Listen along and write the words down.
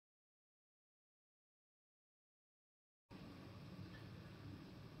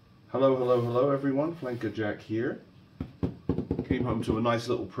Hello, hello, hello everyone, Flanker Jack here. Came home to a nice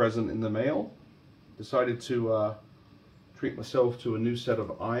little present in the mail. Decided to treat myself to a new set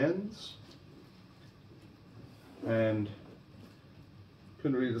of irons. And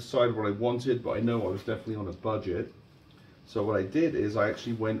couldn't really decide what I wanted, but I know I was definitely on a budget. So what I did is I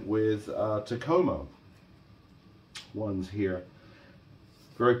actually went with Takomo ones here.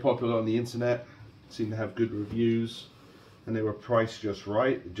 Very popular on the internet, seem to have good reviews, and they were priced just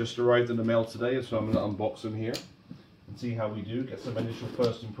right. It just arrived in the mail today, so I'm going to unbox them here and see how we do, get some initial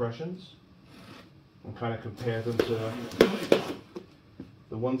first impressions, and kind of compare them to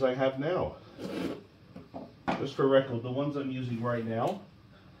the ones I have now. Just for record, the ones I'm using right now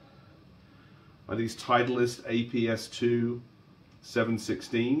are these Titleist APS2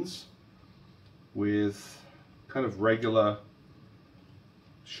 7/16s with kind of regular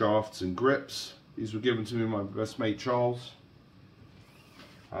shafts and grips. These were given to me by my best mate Charles.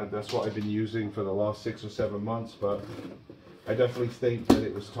 That's what I've been using for the last 6 or 7 months, but I definitely think that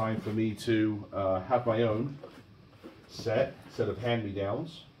it was time for me to have my own set instead of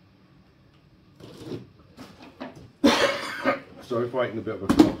hand-me-downs. Sorry for writing a bit of a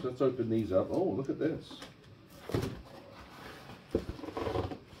cough. Let's open these up. Oh, look at this.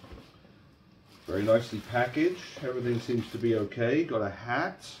 Very nicely packaged. Everything seems to be okay. Got a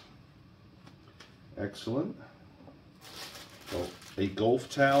hat. Excellent. Oh, a golf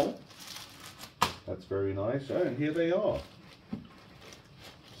towel. That's very nice. Oh, and here they are.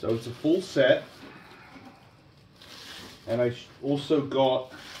 So it's a full set. And I also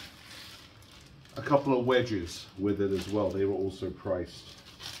got a couple of wedges with it as well. They were also priced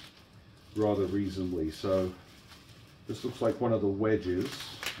rather reasonably. So this looks like one of the wedges.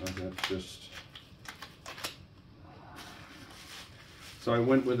 That's just... So I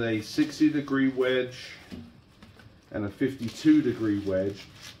went with a 60-degree wedge and a 52-degree wedge.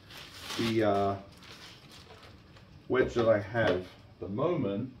 The wedge that I have at the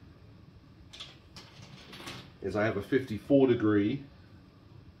moment is I have a 54-degree,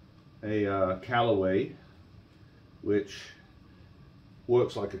 a Callaway, which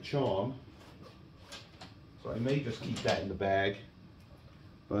works like a charm. So I may just keep that in the bag.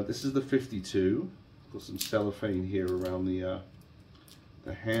 But this is the 52. Got some cellophane here around the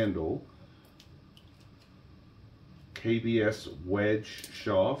handle. KBS wedge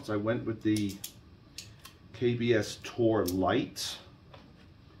shafts. I went with the KBS Tour Light.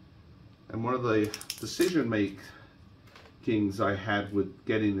 And one of the decision makings I had with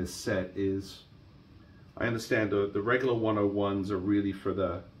getting this set is, I understand the regular 101s are really for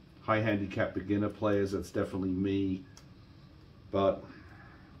the high handicap beginner players. That's definitely me. But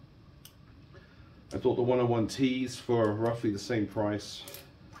I thought the 101Ts for roughly the same price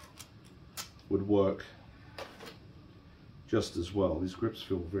would work just as well. These grips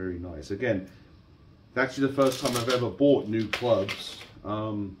feel very nice. Again, it's actually the first time I've ever bought new clubs.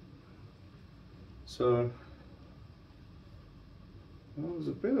 So well, there's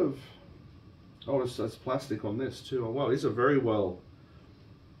a bit of, oh, there's plastic on this too. Oh wow, these are very well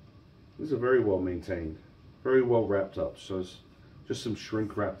maintained, very well wrapped up. So it's just some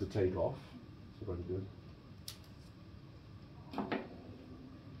shrink wrap to take off. Pretty good.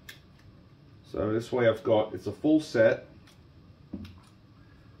 So this way I've got, it's a full set,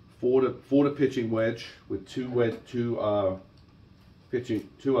 for the pitching wedge with two other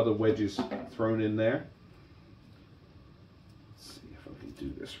wedges thrown in there. Let's see if I can do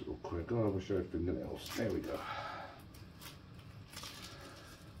this real quick. Oh, I wish I had fingernails. There we go.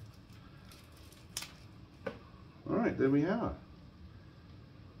 All right, there we are.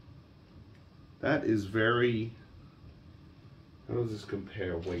 That is very, how does this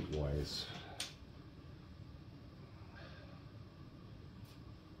compare weight-wise?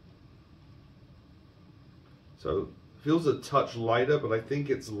 So, it feels a touch lighter, but I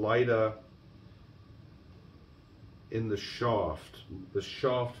think it's lighter in the shaft. The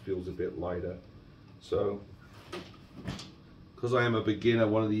shaft feels a bit lighter. So, because I am a beginner,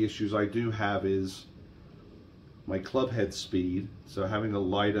 one of the issues I do have is my club head speed. So having a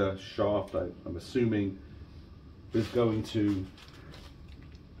lighter shaft, I'm assuming, is going to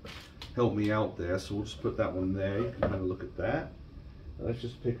help me out there. So we'll just put that one there. You can kind of look at that. Let's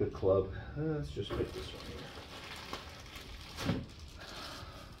just pick a club. Let's just pick this one here.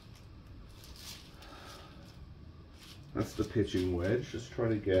 That's the pitching wedge. Just try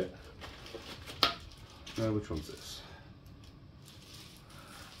to get, which one's this?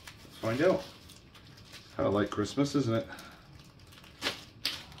 Let's find out. Kind of like Christmas, isn't it?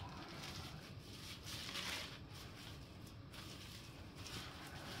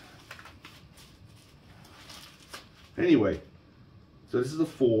 Anyway, So this is a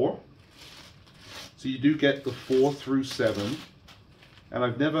 4. So you do get the 4 through 7. And I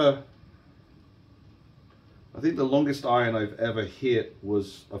think the longest iron I've ever hit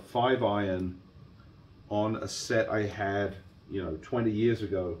was a 5 iron on a set I had, you know, 20 years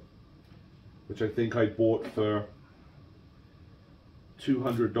ago, which I think I bought for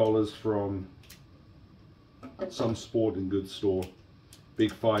 $200 from some sporting goods store,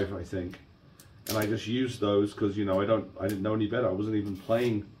 Big 5 I think. And I just used those because, you know, I didn't know any better. I wasn't even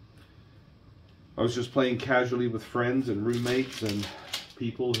playing. I was just playing casually with friends and roommates and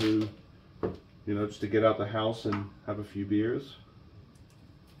people who, you know, just to get out the house and have a few beers.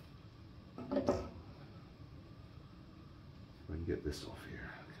 I can get this off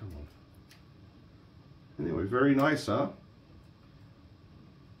here. Come on. Anyway, very nice, huh?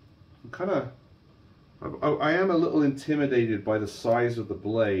 I'm kind of, I am a little intimidated by the size of the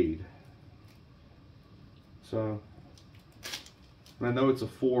blade. So, and I know it's a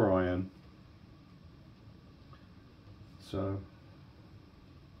 4 iron. So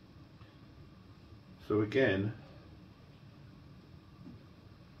again,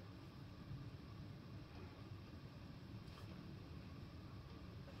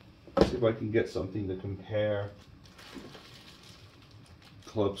 let's see if I can get something to compare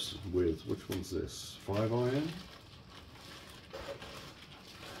clubs with. Which one's this? 5 iron?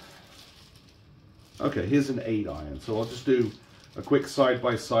 Okay, here's an 8 iron. So I'll just do a quick side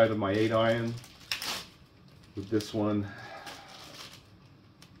by side of my 8 iron with this one.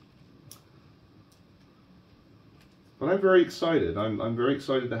 But I'm very excited. I'm very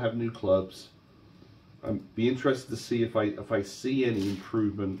excited to have new clubs. I'd be interested to see if I see any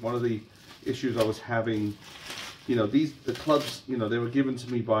improvement. One of the issues I was having, you know, the clubs, you know, they were given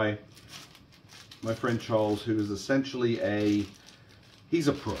to me by my friend Charles, who is essentially he's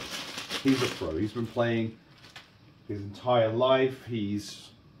a pro. He's a pro. He's been playing his entire life. He's,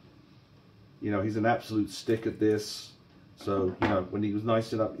 you know, he's an absolute stick at this. So, you know, when he was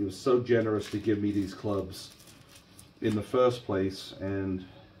nice enough, he was so generous to give me these clubs in the first place, and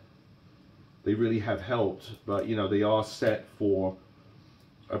they really have helped. But, you know, they are set for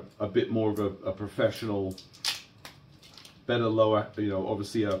a bit more of a professional, better lower, you know,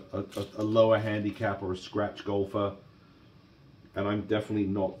 obviously a lower handicap or a scratch golfer, and I'm definitely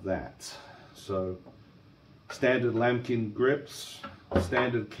not that. So standard lambkin grips,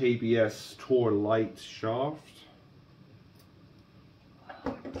 standard KBS Tour Light shaft.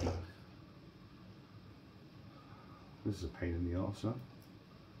 This is a pain in the arse, huh?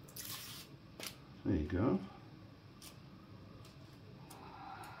 There you go.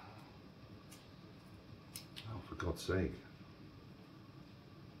 Oh, for God's sake.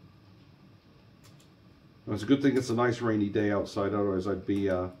 Well, it's a good thing it's a nice rainy day outside, otherwise I'd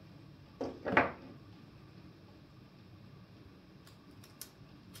be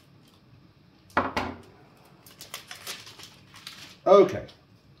okay.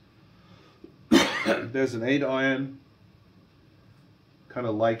 There's an 8 iron. Kind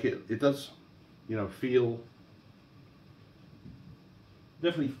of like it. It does, you know,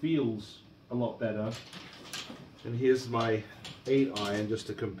 definitely feels a lot better. And here's my 8 iron just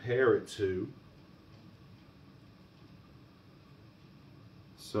to compare it to.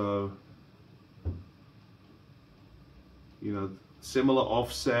 So, you know, similar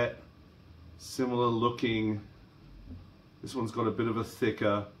offset, similar looking. This one's got a bit of a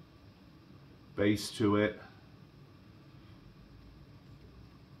thicker base to it.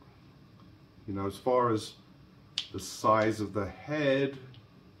 You know, as far as the size of the head,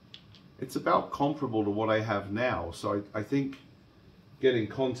 it's about comparable to what I have now. So I think getting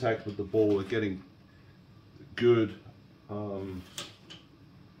contact with the ball and getting good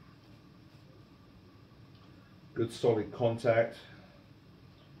good solid contact.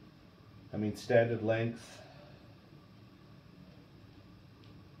 I mean, standard length.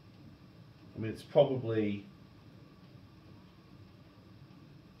 I mean, it's probably,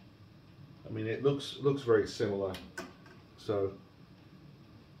 I mean, it looks very similar. So,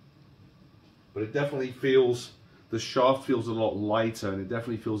 but it definitely feels, the shaft feels a lot lighter, and it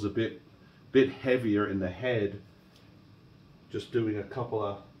definitely feels a bit heavier in the head. Just doing a couple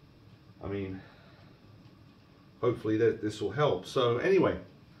of, I mean, hopefully this will help. So anyway,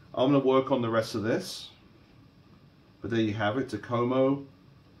 I'm going to work on the rest of this. But there you have it, Takomo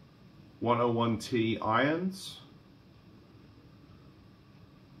 101T irons.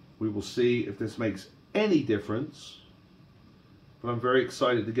 We will see if this makes any difference. But I'm very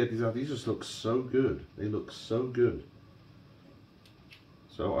excited to get these out. These just look so good. They look so good.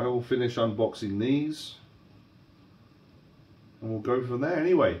 So I will finish unboxing these. And we'll go from there.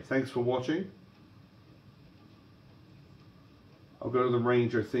 Anyway, thanks for watching. I'll go to the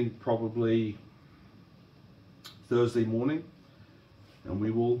range, I think, probably Thursday morning, and we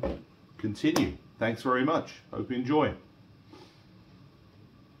will continue. Thanks very much. Hope you enjoy.